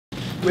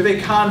with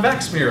a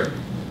convex mirror.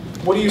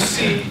 What do you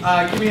see?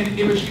 Give me an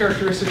image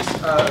characteristics,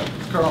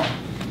 Carl.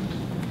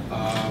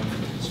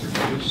 It's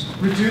reduced.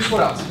 Reduce,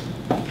 what else?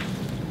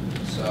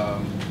 It's,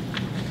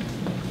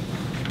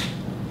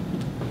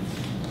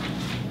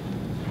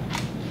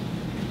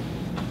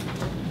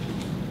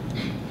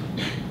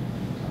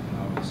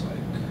 it's like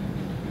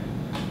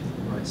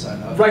right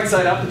side up. Right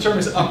side up, the term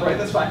is upright,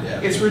 that's fine.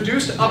 Yeah. It's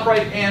reduced,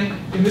 upright, and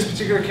in this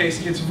particular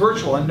case, it's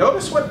virtual. And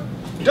notice what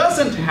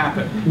doesn't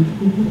happen.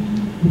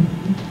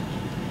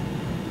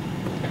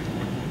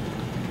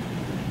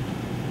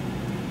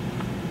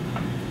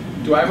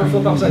 Do I ever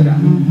flip upside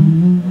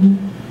down?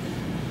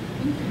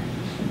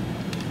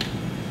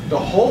 The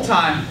whole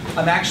time,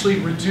 I'm actually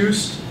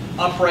reduced,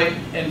 upright,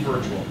 and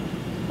virtual.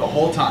 The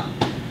whole time.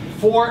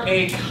 For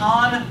a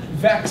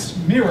convex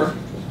mirror,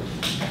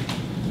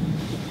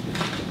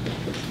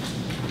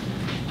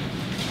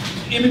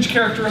 image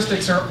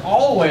characteristics are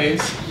always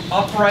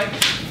upright,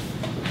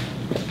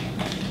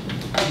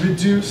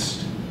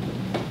 reduced,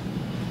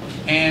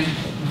 and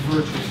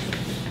virtual.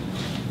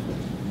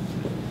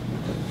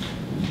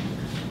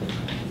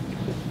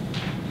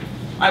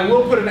 I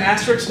will put an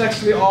asterisk next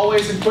to the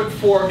always and put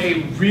for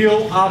a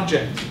real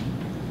object.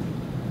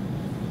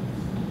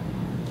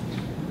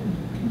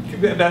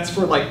 That's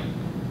for like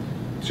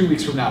 2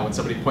 weeks from now when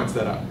somebody points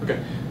that out.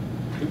 Okay.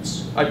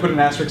 I put an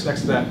asterisk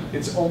next to that.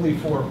 It's only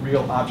for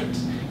real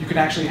objects. You can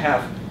actually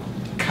have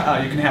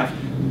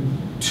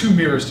two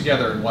mirrors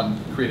together in one,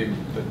 creating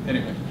the,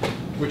 anyway,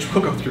 which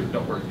we'll go through.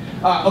 Don't worry.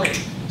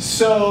 Okay.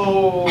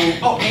 So,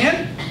 oh,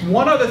 and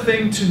one other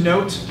thing to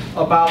note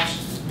about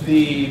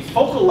the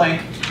focal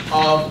length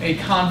of a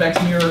convex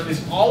mirror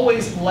is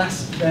always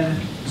less than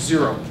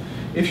 0.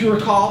 If you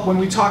recall, when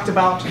we talked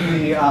about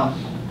the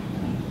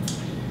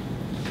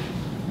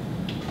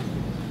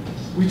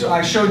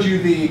I showed you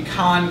the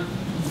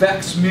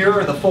convex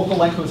mirror, the focal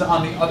length was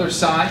on the other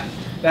side.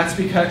 That's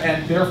because,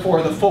 and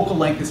therefore the focal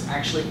length is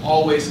actually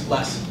always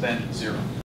less than 0.